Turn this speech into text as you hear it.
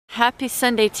Happy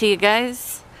Sunday to you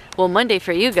guys. Well, Monday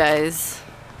for you guys.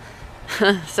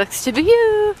 Sucks to be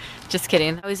you. Just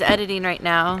kidding. I was editing right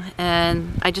now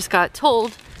and I just got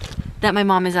told that my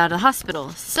mom is out of the hospital.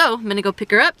 So I'm gonna go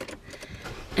pick her up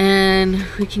and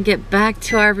we can get back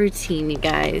to our routine, you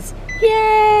guys.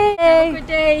 Yay! Have a good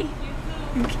day.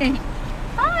 Okay.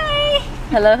 Hi.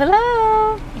 Hello,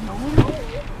 hello.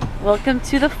 Welcome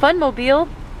to the Funmobile.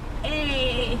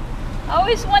 Hey. I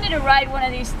always wanted to ride one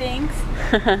of these things.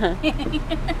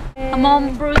 I'm all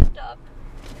bruised up.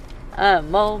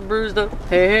 I'm all bruised up.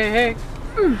 Hey,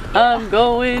 I'm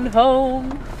going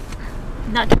home.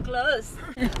 Not too close.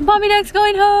 Mommy Duck's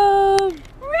going home.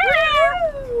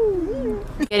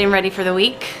 Getting ready for the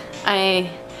week. I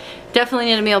definitely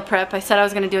need a meal prep. I said I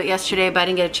was going to do it yesterday, but I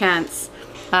didn't get a chance.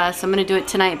 So I'm going to do it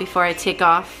tonight before I take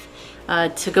off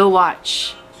to go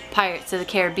watch Pirates of the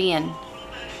Caribbean.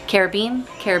 Caribbean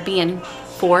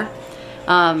 4.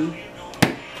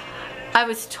 I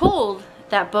was told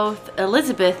that both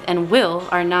Elizabeth and Will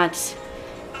are not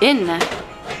in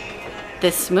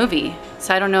this movie,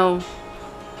 so I don't know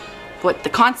what the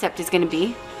concept is going to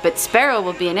be, but Sparrow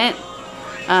will be in it.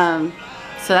 So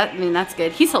that, I mean, that's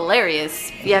good. He's hilarious.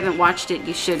 If you haven't watched it,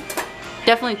 you should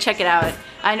definitely check it out.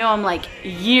 I know I'm like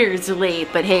years late,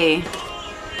 but hey,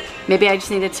 maybe I just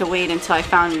needed to wait until I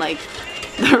found like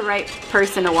the right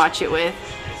person to watch it with.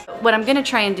 What I'm gonna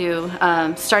try and do,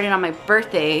 starting on my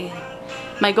birthday,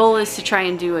 my goal is to try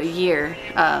and do a year's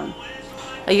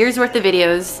worth of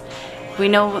videos. We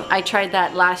know I tried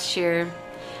that last year.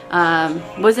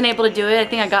 Wasn't able to do it. I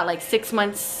think I got like 6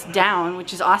 months down,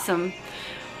 which is awesome.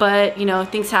 But you know,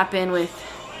 things happen with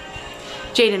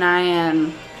Jade and I,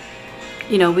 and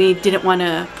you know, we didn't want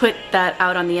to put that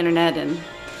out on the internet, and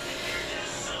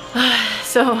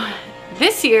so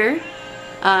this year,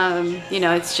 you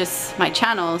know, it's just my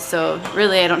channel, so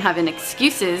really I don't have any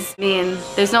excuses. I mean,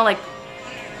 there's no like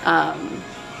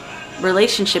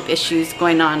relationship issues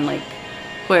going on, like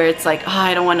where it's like, oh,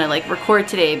 I don't want to like record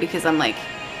today because I'm like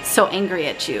so angry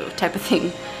at you type of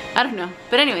thing. I don't know,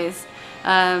 but anyways,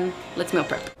 let's meal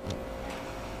prep.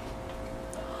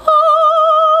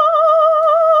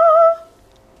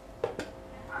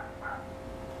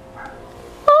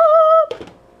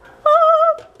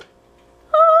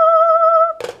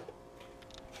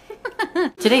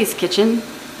 Today's kitchen,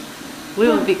 we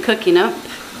will be cooking up.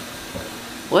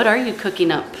 What are you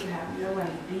cooking up? I have no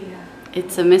idea.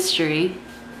 It's a mystery.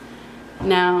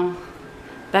 Now,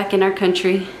 back in our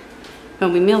country,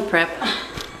 when we meal prep,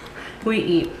 we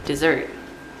eat dessert.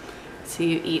 So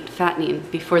you eat fattening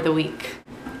before the week.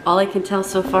 All I can tell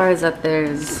so far is that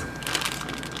there's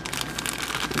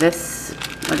this,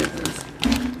 what is this?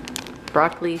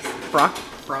 Broccoli slaw?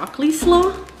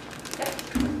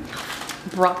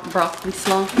 Broccoli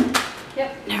slaw.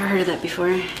 Yep. Never heard of that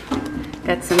before.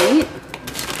 Got some meat,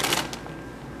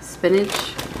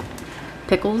 spinach,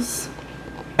 pickles,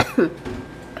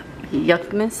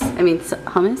 hummus,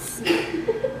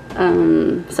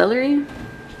 celery,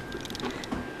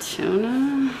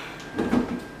 tuna,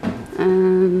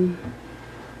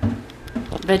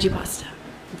 veggie pasta.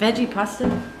 Veggie pasta?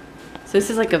 So this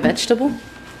is like a vegetable?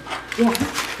 Yeah.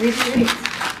 Read.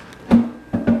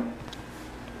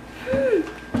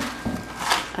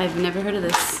 I've never heard of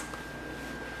this.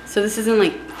 So this isn't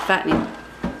like fattening.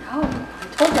 Oh, I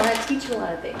told you I teach you a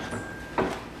lot of things.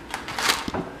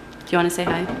 Do you want to say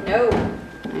hi? No. Oh,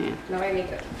 yeah. No, I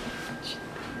make it.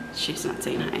 She's not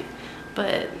saying hi.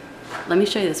 But let me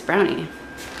show you this brownie.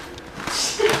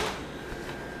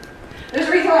 There's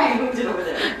a reason why I moved it over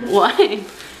there. Why?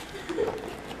 Look at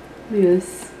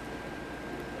this.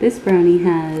 This brownie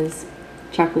has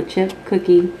chocolate chip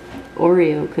cookie,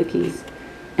 Oreo cookies,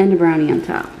 and a brownie on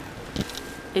top.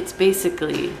 It's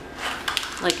basically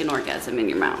like an orgasm in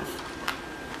your mouth.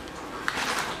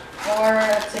 Or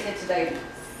a ticket to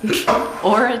diabetes.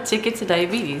 Or a ticket to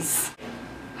diabetes.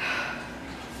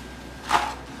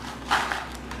 I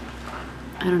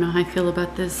don't know how I feel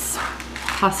about this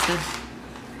pasta.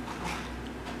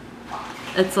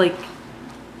 It's like...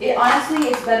 Honestly,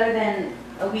 it's better than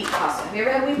a wheat pasta. Have you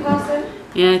ever had wheat pasta?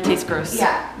 Yeah, it tastes gross.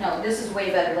 Yeah. No, this is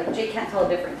way better. Like, Jake can't tell a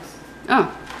difference. Oh.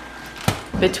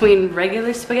 Between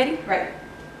regular spaghetti? Right.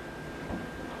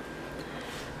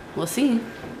 We'll see.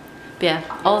 But yeah,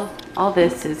 all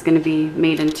this is going to be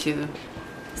made into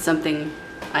something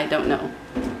I don't know.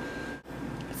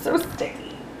 It's so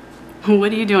sticky.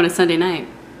 What do you do on a Sunday night?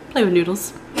 Play with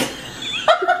noodles.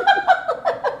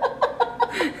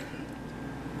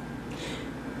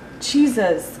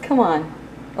 Jesus, come on.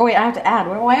 Oh wait, I have to add.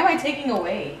 Why am I taking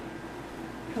away?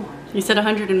 Come on. You said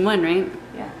 101, right?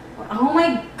 Yeah. Oh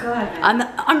my god.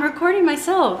 I'm recording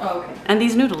myself. Oh, okay. And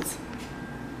these noodles.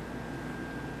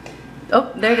 Oh,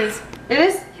 there it is. It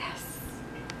is? Yes.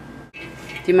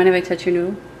 Do you mind if I touch your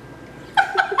noodle?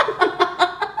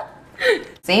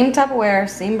 Same Tupperware,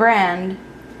 same brand.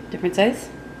 Different size?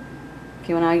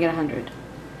 Okay, well now I get 100.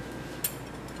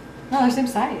 No, they're same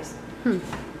size.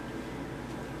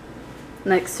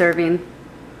 Next serving.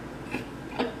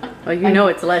 Well, you know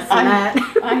it's less than that.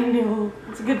 I know.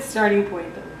 It's a good starting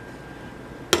point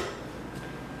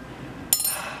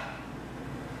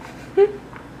though.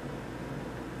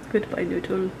 Goodbye,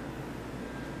 noodle.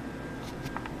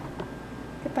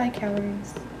 Goodbye,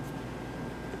 calories.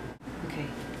 Okay.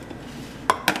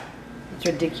 It's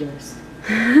ridiculous.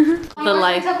 The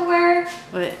life. Tupperware?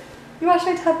 What? You wash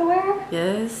my Tupperware?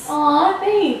 Yes. Aw,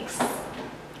 thanks.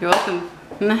 You're welcome.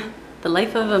 The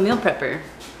life of a meal prepper.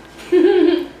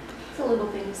 It's the little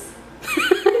things.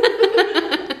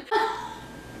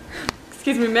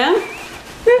 Excuse me, ma'am.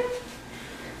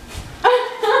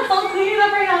 I'll clean it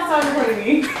up right now, stop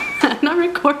recording me. I'm not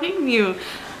recording you.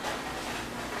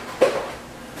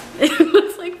 It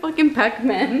looks like fucking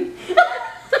Pac-Man.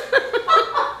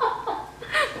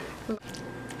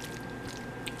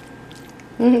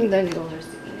 The noodles are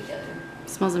sticking together.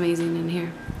 Smells amazing in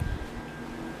here.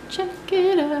 Check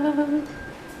it out.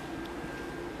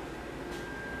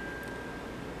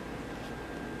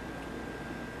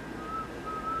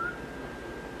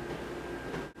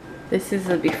 This is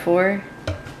the before,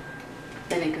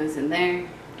 then it goes in there,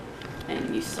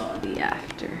 and you saw the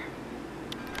after.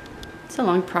 It's a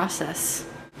long process.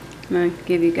 I'm gonna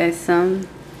give you guys some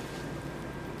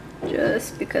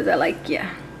just because I like ya.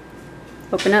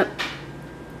 Open up.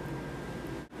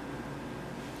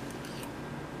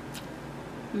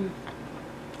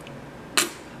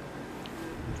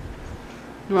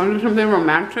 You want to do something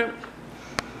romantic?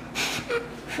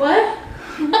 What?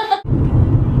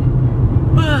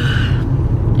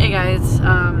 Hey guys,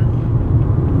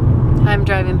 I'm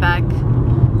driving back.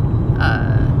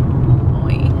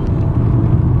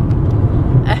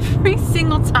 Every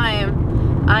single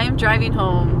time I'm driving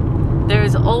home,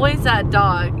 there's always that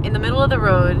dog in the middle of the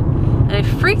road, and it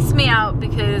freaks me out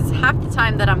because half the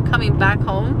time that I'm coming back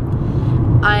home,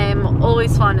 I'm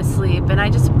always falling asleep, and I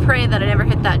just pray that I never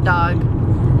hit that dog,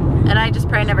 and I just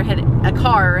pray I never hit a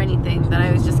car or anything, that I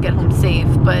always just get home safe.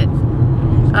 But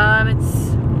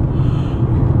it's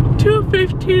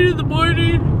 2:15 in the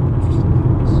morning.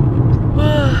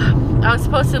 I was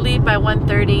supposed to leave by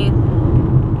 1:30.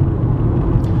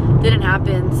 Didn't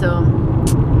happen, so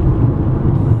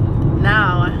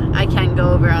now I can't go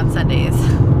over on Sundays.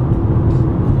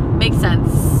 Makes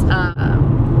sense.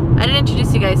 I didn't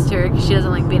introduce you guys to her because she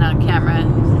doesn't like being on camera.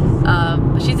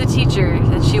 But she's a teacher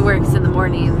and she works in the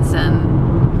mornings, and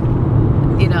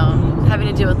you know, having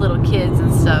to deal with little kids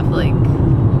and stuff, like,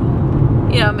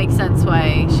 you know, it makes sense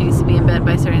why she needs to be in bed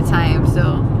by a certain time.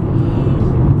 So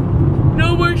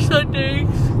no more Sundays.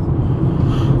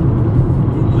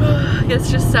 I guess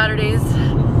just Saturdays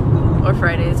or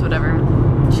Fridays, whatever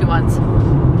she wants.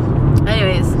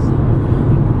 Anyways,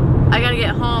 I gotta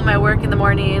get home. I work in the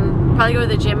morning, probably go to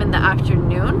the gym in the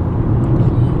afternoon,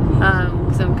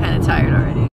 because I'm kind of tired already.